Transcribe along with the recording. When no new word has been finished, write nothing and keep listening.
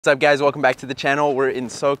What's up guys, welcome back to the channel. We're in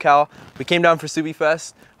SoCal. We came down for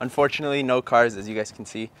subiefest. Unfortunately, no cars, as you guys can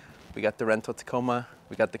see. We got the rental Tacoma,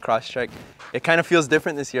 we got the Crosstrek. It kind of feels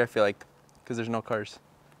different this year, I feel like, because there's no cars.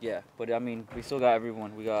 Yeah, but I mean, we still got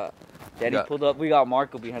everyone. We got Danny pulled up. We got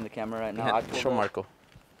Marco behind the camera right now. I Show Marco.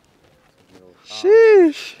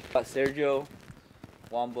 Sheesh. Got Sergio,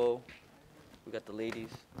 Wombo. We got the ladies.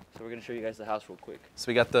 So we're gonna show you guys the house real quick. So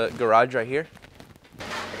we got the garage right here.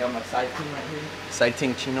 I got my side team right here. Side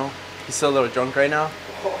team Chino. He's still a little drunk right now.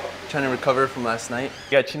 Trying to recover from last night.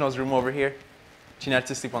 We got Chino's room over here. Chino had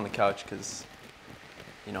to sleep on the couch because,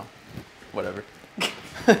 you know, whatever.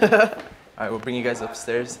 Alright, we'll bring you guys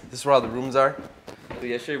upstairs. This is where all the rooms are. So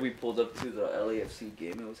yesterday we pulled up to the LAFC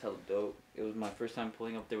game. It was hella dope. It was my first time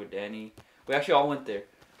pulling up there with Danny. We actually all went there,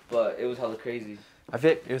 but it was hella crazy. I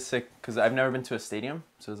feel like it was sick because I've never been to a stadium,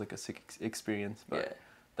 so it was like a sick experience. But yeah,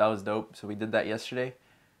 that was dope. So we did that yesterday,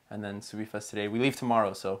 and then subiefest today. We leave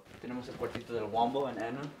tomorrow, so. Tenemos el cuartito de Wombo and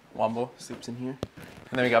Anna. Wombo sleeps in here,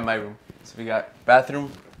 and then we got my room. So we got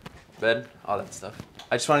bathroom, bed, all that stuff.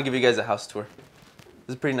 I just want to give you guys a house tour. This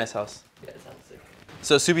is a pretty nice house. Yeah, it sounds sick.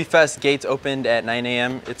 So subiefest gates opened at 9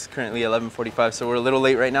 a.m. It's currently 11:45, so we're a little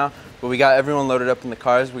late right now. But we got everyone loaded up in the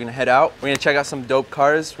cars. We're gonna head out. We're gonna check out some dope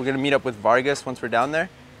cars. We're gonna meet up with Vargas once we're down there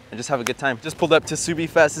and just have a good time. Just pulled up to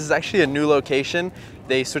subiefest. This is actually a new location.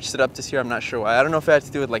 They switched it up this year. I'm not sure why. I don't know if it had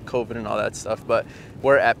to do with like COVID and all that stuff, but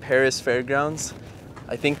we're at Paris Fairgrounds.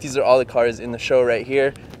 I think these are all the cars in the show right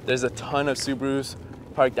here. There's a ton of Subarus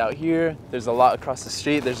parked out here. There's a lot across the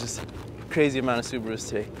street. There's just crazy amount of Subarus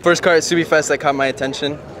today. First car at subiefest that caught my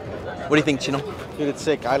attention. What do you think, Chino? Dude, it's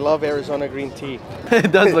sick. I love Arizona green tea.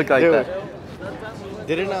 It does look like Dude, that.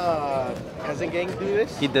 Didn't Peasant Gang do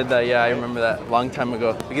this? He did that, yeah, I remember that. Long time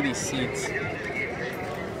ago. Look at these seats.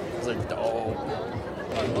 Those are dope.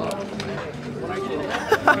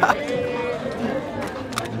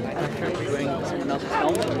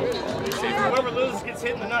 Whoever loses gets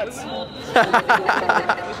hit in the nuts.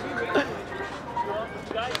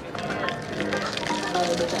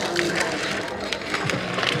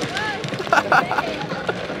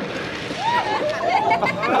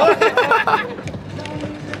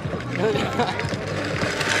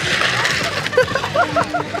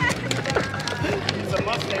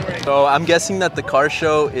 So I'm guessing that the car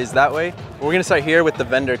show is that way. We're gonna start here with the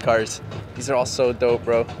vendor cars. These are all so dope,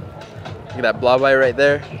 bro. Look at that Blaubai right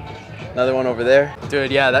there. Another one over there.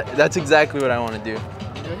 Dude, yeah, that's exactly what I want to do.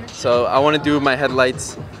 So I want to do my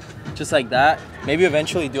headlights just like that. Maybe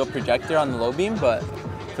eventually do a projector on the low beam, but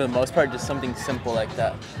for the most part, just something simple like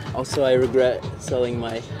that. Also, I regret selling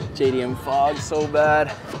my JDM fog so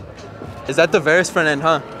bad. Is that the Varus front end,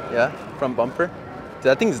 huh? Yeah, front bumper. Dude,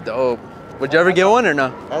 that thing's dope. Would you ever get one or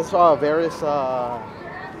no? That's Varus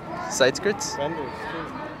side skirts? fenders too.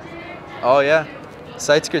 Oh yeah,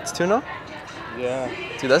 side skirts too, no? Yeah.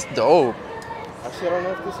 Dude, that's dope. Actually, I don't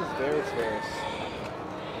know if this is Varus.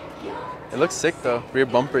 It looks sick though. Rear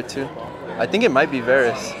bumper too. I think it might be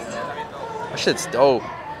Varus. That shit's dope.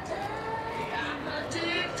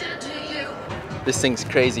 This thing's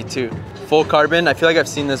crazy too. Full carbon. I feel like I've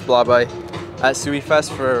seen this Blaubai at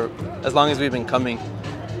subiefest for as long as we've been coming.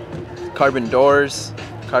 Carbon doors,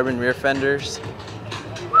 carbon rear fenders.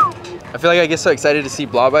 I feel like I get so excited to see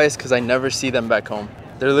Blaubais because I never see them back home.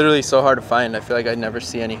 They're literally so hard to find. I feel like I never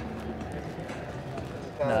see any.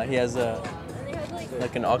 Nah, he has a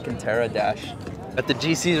like an Alcantara dash. Got the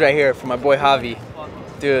GCs right here for my boy Javi.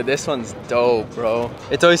 Dude, this one's dope, bro.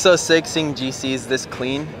 It's always so sick seeing GCs this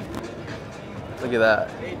clean. Look at that.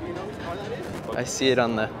 I see it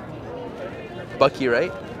on the Bucky,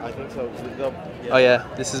 right? I think so. Oh yeah,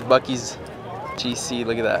 this is Bucky's GC.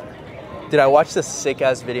 Look at that. Dude, I watched a sick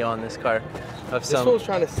ass video on this car of some. This one was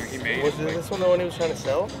trying to. Was this one the one he was trying to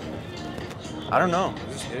sell? I don't know.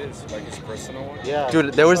 Is this his, like his personal one? Yeah.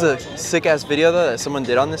 Dude, there was a sick ass video though that someone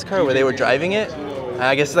did on this car where they were driving it. And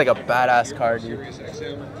I guess it's like a badass car, dude.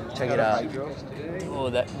 Check it out. Oh,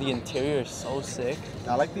 the interior is so sick.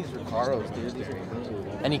 I like these Recaros, dude. These are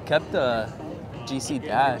cool. And he kept the GC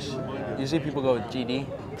dash. Usually people go with GD.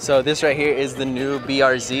 So this right here is the new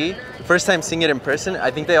BRZ. First time seeing it in person. I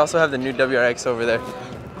think they also have the new WRX over there.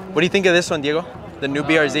 What do you think of this one, Diego? The new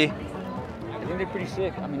BRZ? I think they're pretty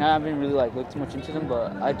sick. I mean, I haven't really like looked too much into them,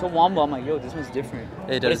 but I told Wombo, I'm like, yo, this one's different. It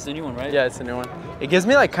but does. it's the new one, right? Yeah, it's the new one. It gives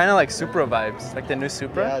me like kind of like Supra vibes, like the new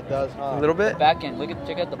Supra. Yeah, it does, huh? A little bit. Back end,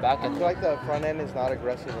 check out the back I end. feel like the front end is not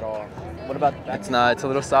aggressive at all. What about the back It's not. It's a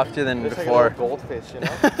little softer than It's like a before. little goldfish, you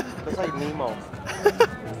know? It's like Nemo.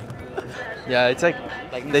 Yeah, it's like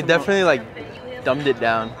they definitely like dumbed it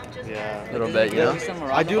down Yeah. a little bit, you know?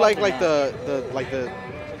 I do like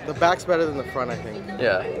the back's better than the front, I think.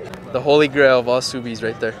 Yeah. The holy grail of all subies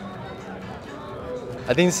right there.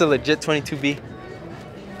 I think it's a legit 22B.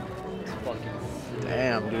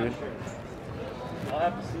 Damn, dude. I'll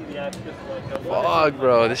have to see the actual like. Fuck,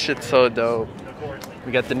 bro, this shit's so dope.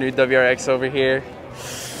 We got the new WRX over here.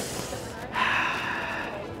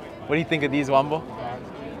 What do you think of these, Wambo?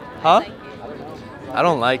 Huh? I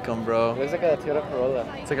don't like them, bro. Looks like a Toyota Corolla.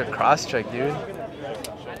 It's like a Crosstrek, dude.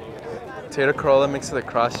 Toyota Corolla mixed with a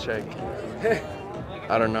Crosstrek.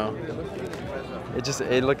 I don't know.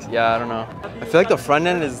 It looks, yeah, I don't know. I feel like the front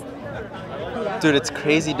end is, dude, it's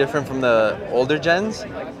crazy different from the older gens,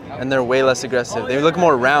 and they're way less aggressive. They look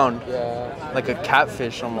more round, like a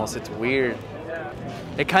catfish almost. It's weird.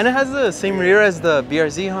 It kind of has the same rear as the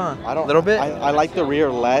BRZ, huh? I don't. A little bit? I like the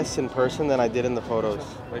rear less in person than I did in the photos.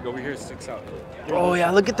 Like over here, it sticks out. Oh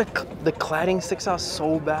yeah, look at the cladding sticks out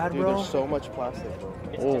so bad, Dude, bro. there's so much plastic, bro.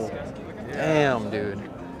 Oh, damn, dude.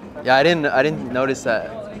 Yeah, I didn't notice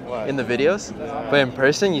that in the videos, but in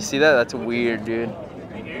person, you see that? That's weird, dude.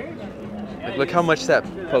 Like, look how much that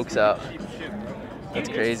pokes out. That's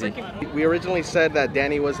crazy. We originally said that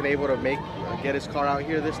Danny wasn't able to get his car out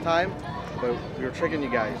here this time, but we were tricking you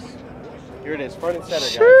guys. Here it is, front and center,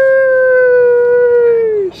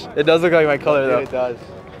 guys. It does look like my color, though. Dude, it does.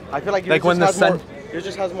 I feel like Like when the sun. Yours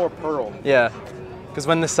just has more pearl. Yeah, because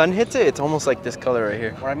when the sun hits it, it's almost like this color right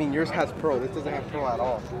here. Or I mean, yours has pearl. This doesn't have pearl at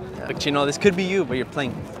all. But you know, this could be you, but you're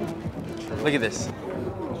playing. Look at this.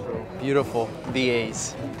 Beautiful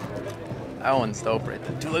VAs. That one's dope right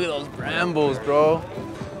there. Dude, look at those Brambos, bro.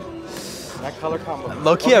 That color combo.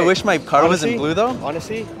 Low-key, I wish my car wasn't blue, though.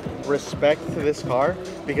 Honestly, respect to this car,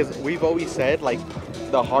 because we've always said, like,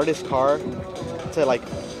 the hardest car to, like,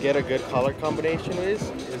 get a good color combination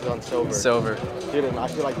is on silver. Silver. Dude, and I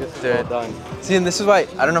feel like this is well done. See, and this is why,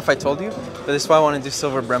 I don't know if I told you, but this is why I want to do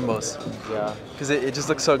silver Brembos. Yeah. Because it just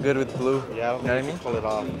looks so good with blue. Yeah, You know what I mean? pull it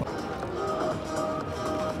off.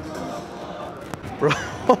 Bro,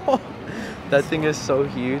 that thing is so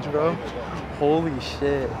huge, bro. Holy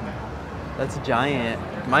shit. That's giant.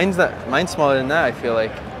 Mine's smaller than that, I feel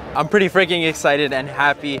like. I'm pretty freaking excited and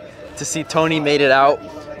happy to see Tony made it out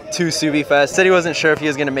to subiefest. Said he wasn't sure if he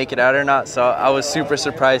was gonna make it out or not, so I was super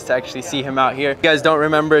surprised to actually see him out here. If you guys don't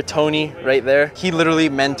remember Tony right there, he literally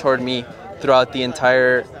mentored me throughout the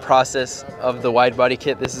entire process of the wide body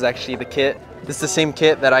kit. This is actually the kit. This is the same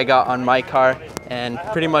kit that I got on my car, and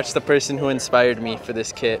pretty much the person who inspired me for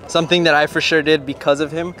this kit. Something that I for sure did because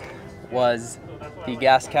of him was the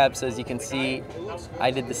gas caps. As you can see,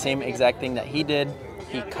 I did the same exact thing that he did.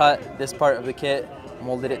 He cut this part of the kit,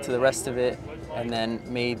 molded it to the rest of it, and then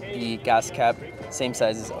made the gas cap same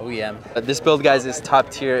size as OEM. This build, guys, is top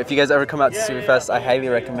tier. If you guys ever come out to subiefest, I highly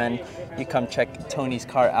recommend you come check Tony's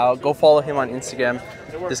car out. Go follow him on Instagram.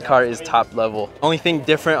 This car is top level. Only thing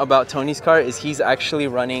different about Tony's car is he's actually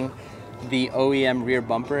running the OEM rear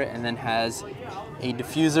bumper and then has a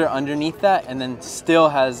diffuser underneath that, and then still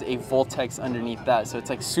has a Voltex underneath that. So it's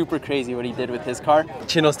like super crazy what he did with his car.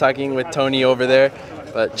 Chino's talking with Tony over there,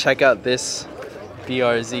 but check out this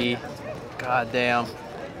BRZ. God damn,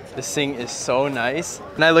 this thing is so nice.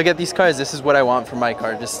 When I look at these cars, this is what I want for my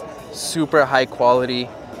car. Just super high quality,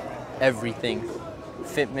 everything.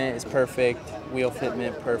 Fitment is perfect, wheel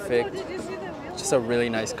fitment perfect. Just a really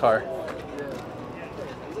nice car.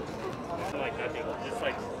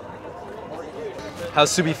 How's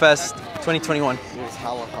subiefest 2021? It's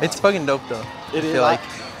hella hot. It's fucking dope though. It I is feel like.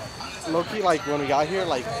 Low-key, like when we got here,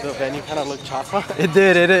 like the venue kind of looked choppa. It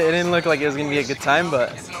did. It didn't look like it was gonna be a good time,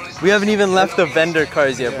 but we haven't even left the vendor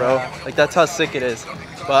cars yet, bro. Like that's how sick it is.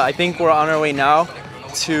 But I think we're on our way now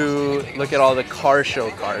to look at all the car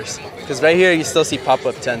show cars. Because right here you still see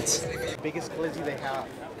pop-up tents. Biggest glizzy they have.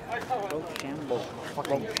 Rochambeau.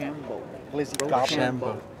 Rochambeau. Glizzy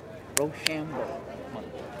Rochambeau. Rochambeau.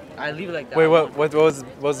 I leave it like that. Wait, what was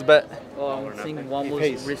the bet? Oh, I'm saying one He was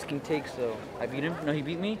pays. risking takes, so I beat him. No, he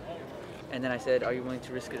beat me. And then I said, are you willing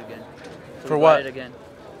to risk it again? So For we what? bought it again.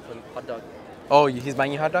 For hot dog. Oh, he's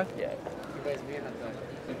buying you a hot dog? Yeah. Let's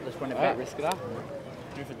run it back. Risk it off.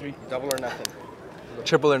 3 for 3. Double or nothing.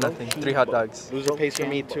 Triple or nothing. 3 hot dogs. Loser pays for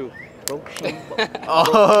me too. Rochambeau.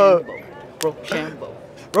 Oh. Rochambeau.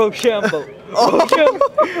 Rochambeau.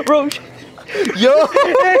 Rochambeau. Yo!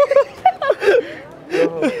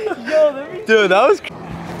 Dude, that was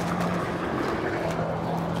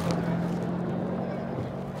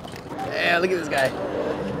yeah, look at this guy.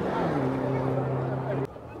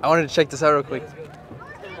 I wanted to check this out real quick.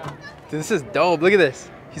 Dude, this is dope. Look at this.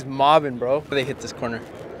 He's mobbing, bro. They hit this corner.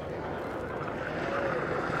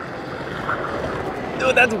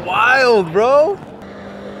 Dude, that's wild, bro.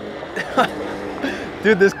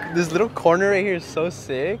 Dude, this little corner right here is so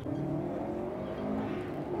sick.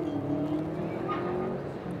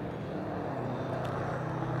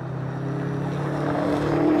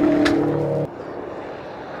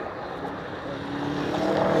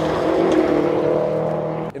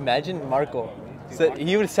 Imagine Marco. So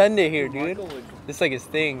he would send it here, dude. It's like his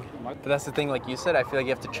thing. But that's the thing, like you said, I feel like you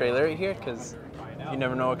have to trailer it here because you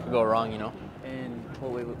never know what could go wrong, you know? And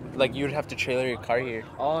wait. Like you'd have to trailer your car here.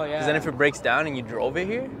 Oh yeah. Because then if it breaks down and you drove it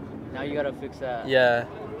here, now you gotta fix that. yeah.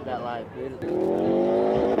 That live, dude.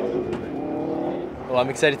 Well, I'm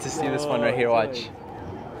excited to see this one right here. Watch.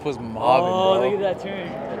 It was mobbing, bro. Look at that turn.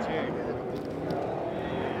 That turn.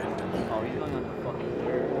 Oh, he's going on the fucking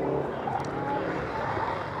dirt.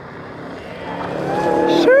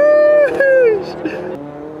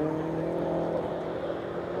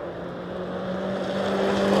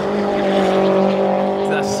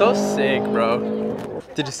 That's so sick, bro.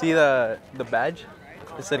 Did you see the badge?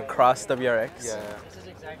 It said Cross WRX. Yeah.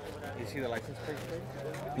 You see the license plate thing?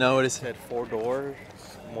 No, what is It it? said 4 doors,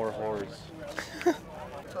 more whores.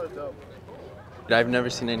 Dude, I've never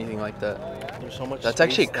seen anything like that. There's so much. That's space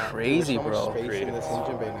actually now. crazy, There's so bro. much space in this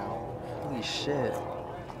engine bay now. Holy shit.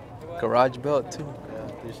 Garage belt too. Yeah.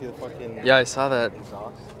 Do you see the fucking Yeah, I saw that.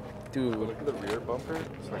 exhaust? Dude. Look at the rear bumper.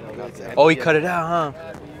 It's like Oh, he cut it out,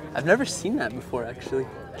 huh? I've never seen that before, actually.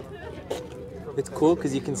 It's cool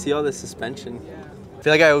because you can see all the suspension. I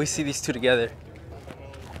feel like I always see these two together.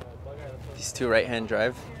 These two right-hand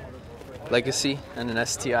drive. Legacy and an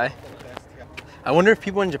STI. I wonder if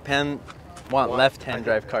people in Japan want left-hand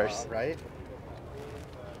drive cars. Right?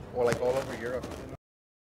 Or like all over Europe.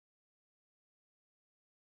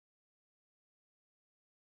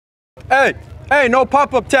 Hey! Hey, no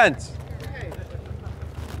pop-up tents!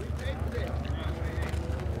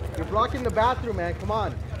 You're blocking the bathroom, man. Come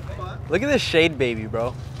on. Look at this shade baby,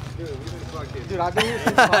 bro. Dude, I've been here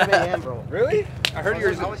since 5 a.m., bro. Really? I heard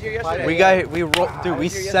yours. I was here yesterday. We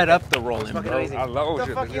set up the rolling, bro. I love What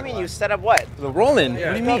the fuck you mean? You set up what? The rolling? What do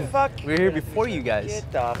you The mean? fuck? We were here before you guys.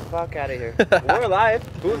 Get the fuck out of here. We're alive.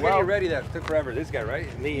 Who's getting you ready? That took forever. This guy,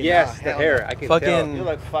 right? Me. Yes, nah, the hell hair. no. I can Fucking- tell. You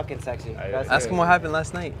look fucking sexy. That's Ask good. him what happened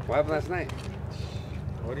last night. What happened last night?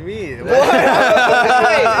 What do you mean?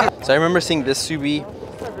 So I remember seeing this Subie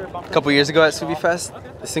a couple years ago at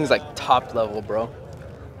subiefest. This thing's like top level, bro.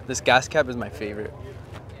 This gas cap is my favorite.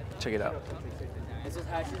 Check it out.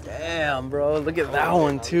 Damn, bro, look at that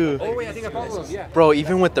one too. Oh wait, I think I followed those. Yeah. Bro,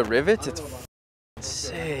 even with the rivets, it's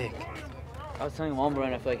sick. I was telling Mom, bro,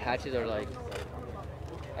 and I feel like hatches are like,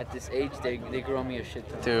 at this age, they grow on me a shit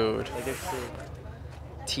ton. Dude, Like they're sick.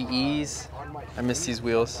 TEs. I miss these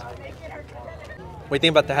wheels. What do you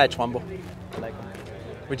think about the hatch, Wombo? Like,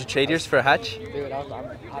 Would you trade yours for a hatch? dude, I don't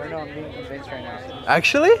know, I'm being convinced right now.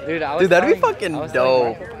 Actually? Dude, Dude, that'd be fucking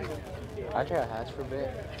dope. I'll try a hatch for a bit.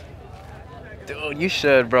 Dude, you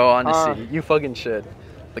should, bro, honestly. You fucking should.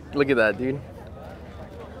 Look at that, dude.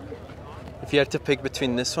 If you had to pick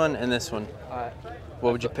between this one and this one, Alright.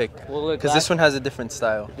 what would you pick? Well, look, Because this one has a different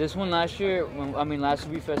style. This one last year, last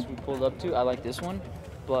subiefest we pulled up to, I like this one,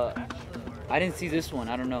 but I didn't see this one.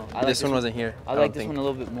 I don't know. I like This one wasn't here. I like this one a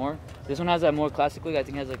little bit more. This one has that more classic look. I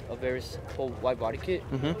think it has like a very full wide body kit.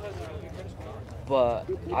 But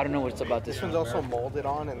I don't know what's about this This one. one's also molded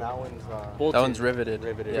on, and that one's Bolted. That one's riveted.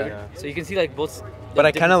 riveted. Yeah. So you can see like both. But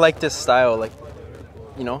I kind of like this style, like,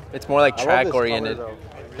 you know, it's more like I love track this oriented. color,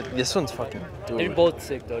 But this one's fucking, They're dude. both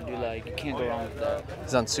sick though, dude. Like you can't go wrong with that.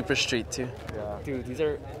 It's on Super Street too. though. Yeah. Dude, these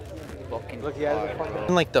are fucking. Look, he has a hard, fucking- bro.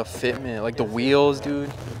 And like the fitment, like the wheels,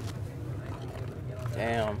 dude.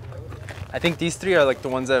 Damn. I think these three are like the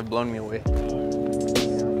ones that have blown me away.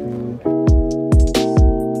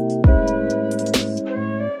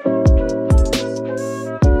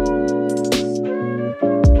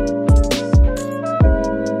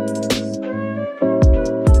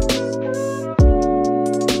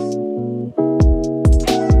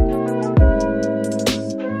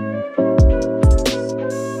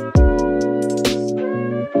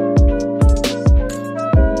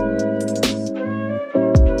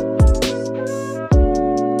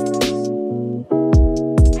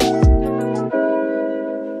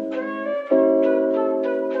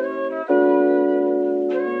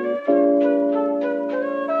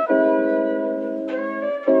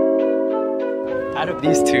 Out of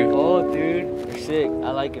these two, Oh, dude, they're sick.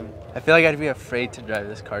 I like him. I feel like I'd be afraid to drive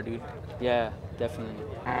this car, dude. Yeah, definitely.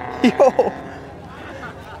 Yo!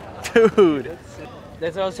 Dude!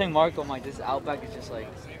 That's what I was saying, Marco. I'm like, this Outback is just like,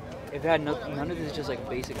 if it had none of this is just like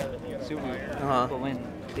basic Subaru. Uh-huh. But when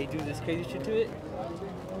they do this crazy shit to it,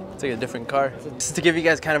 It's like a different car. Just to give you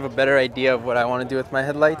guys kind of a better idea of what I want to do with my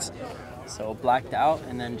headlights. So blacked out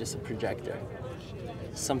and then just a projector.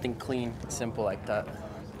 Something clean, simple like that.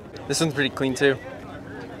 This one's pretty clean too.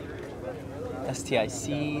 STI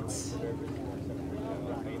seats.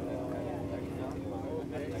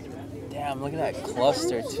 Damn, look at that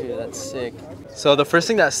cluster too, that's sick. So the first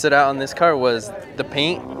thing that stood out on this car was the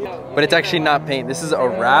paint, but it's actually not paint. This is a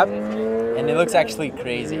wrap, and it looks actually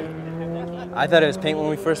crazy. I thought it was paint when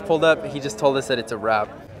we first pulled up. He just told us that it's a wrap.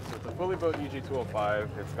 So it's a fully built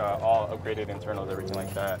UG205. It's got all upgraded internals, everything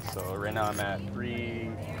like that. So right now I'm at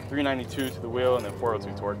 392 to the wheel and then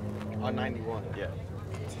 402 torque. On 91. Yeah.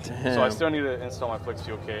 Damn. So I still need to install my flex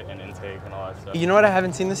fuel kit and intake and all that stuff. You know what I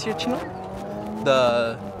haven't seen this year, Chino?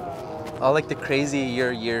 All like the crazy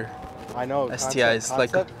year. I know. STIs,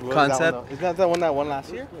 like What concept. Isn't that the one that won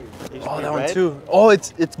last year? Oh, that one too. Oh,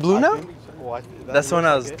 it's blue now? Well, That's the one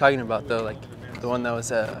I was talking about though, like the one that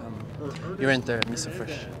was you were in there, Miso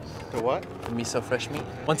Fresh. The what? The Miso Fresh meat.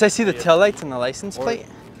 Once I see the taillights and the license plate,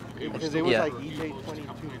 Because it was yeah. like EJ22.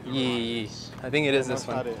 Yeah, I think it is this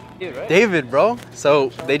That's one. not it. David, bro. So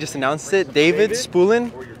they just announced it. David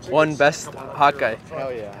Spulin won best hot guy.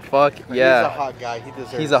 Hell yeah. Fuck yeah. He's a hot guy. He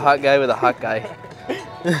deserves He's a hot guy with a hot guy.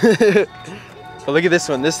 But look at this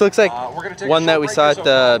one. This looks like one that we saw at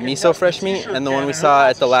the Miso Fresh meat and the one we saw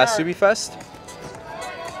at the last subiefest.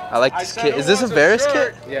 I like this kit. Is this a Subarus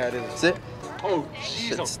kit? Yeah, it is. Is it? Oh,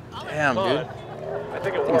 Shit's, damn, dude. I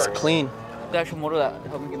think it It's clean. The actual motor that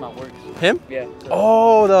helped me get my works. Him? Yeah.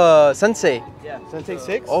 Oh, the Sensei. Yeah. Sensei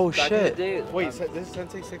 6? Oh, Back in the shit. day, Wait, this is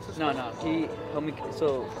Sensei 6 or No, he helped me.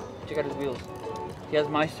 So, check out his wheels. He has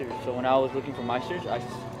Meisters. So when I was looking for Meisters, I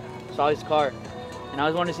saw his car, and I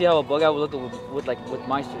was wanting to see how a bug out would look with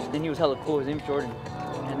Meisters. Then he was hella cool. His name's Jordan.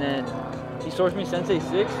 And then he sourced me Sensei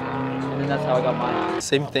 6, and then that's how I got mine.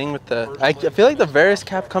 Same thing with the. I feel like the Varus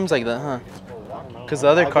cap comes like that, huh? Because the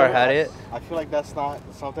other car had it. I feel like that's not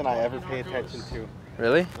something I ever pay attention to.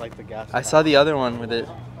 Really? Like the gas. I saw the other one with it.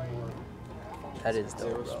 That is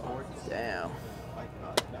dope, bro. Damn.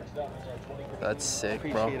 That's sick,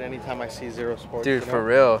 Appreciate bro. anytime I see Zero Sports. Dude, you for know?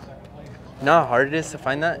 real. You know how hard it is to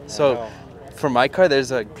find that? So, for my car,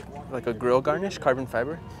 there's a grill garnish, carbon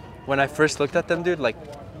fiber. When I first looked at them, dude, like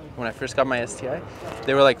when I first got my STI,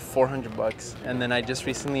 they were like 400 bucks. And then I just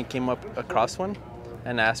recently came up across one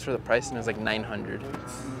and I asked for the price and it was like 900.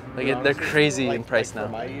 Like they're crazy in price now.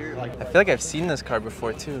 My year, like, I feel like I've seen this car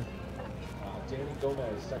before too.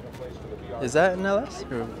 Is that an LS?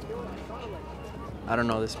 Or? I don't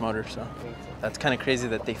know this motor, so that's kind of crazy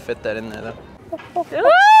that they fit that in there though.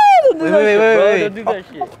 Wait. Don't do that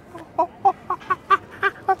shit.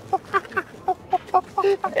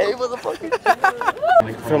 Hey, motherfucker.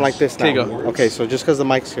 film like this now. Okay, go. Okay, so just because the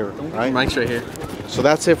mic's here, right? Mike's right here. So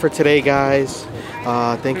that's it for today, guys.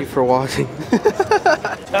 Thank you for watching.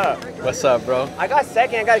 What's up, bro? I got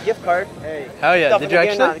second. I got a gift card. Hey, Hell yeah! Did you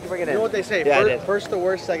actually? you know what they say? Yeah, I did. First the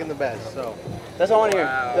worst, second the best. So That's all I want to hear.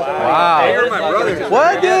 Wow. Hey, you're my brother.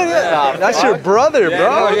 What, dude? That's your brother, bro.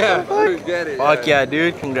 Oh, yeah. Get it. Fuck yeah,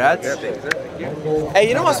 dude. Congrats. Hey,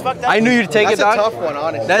 you know what's fucked up? I knew you'd take that's it, a dog. tough one,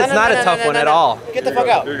 honestly. That's not a tough one at all. Get the fuck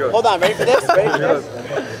out. Hold on, ready for this? Ready for this?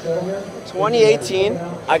 2018,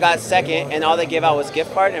 I got second, and all they gave out was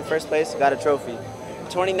gift card, and first place got a trophy.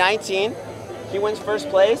 2019, he wins first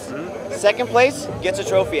place. Second place gets a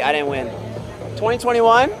trophy. I didn't win.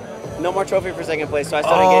 2021, no more trophy for second place, so I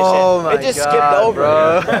started Oh my getting shit. It just God, skipped over.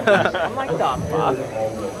 bro. I'm like, the fuck?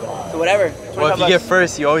 So whatever. Well, if you get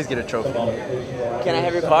first, you always get a trophy. Can I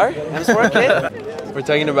have your car? I'm sport kid. We're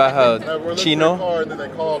talking about how Chino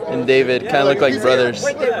and David kind of look like brothers.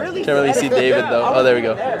 Wait, they really Can't really see David though. Oh, there we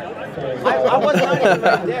go. I wasn't even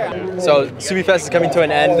right there. So Subiefest is coming to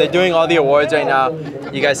an end. They're doing all the awards right now.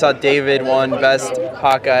 You guys saw David won Best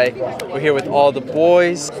Hawkeye. We're here with all the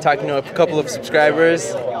boys, talking to a couple of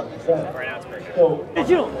subscribers.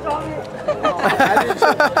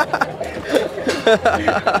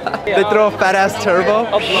 They throw a fat ass turbo.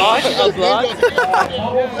 A block.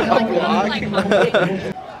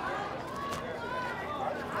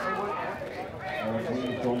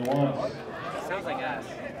 Sounds like ass.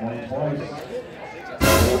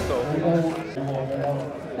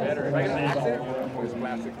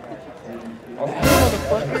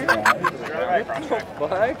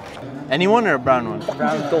 Anyone or a brown one?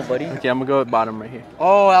 Brown, go, buddy. Okay, I'm gonna go with bottom right here.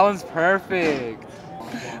 Oh, that one's perfect.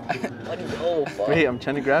 Let's go, fuck. Wait, I'm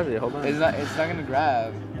trying to grab it. Hold on. It's not gonna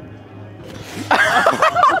grab.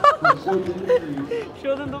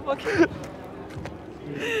 Show them the fucking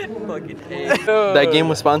A. That game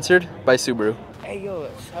was sponsored by Subaru. Hey, yo.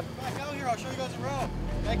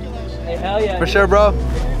 Hey, hell yeah. For sure, bro.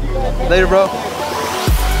 Later, bro.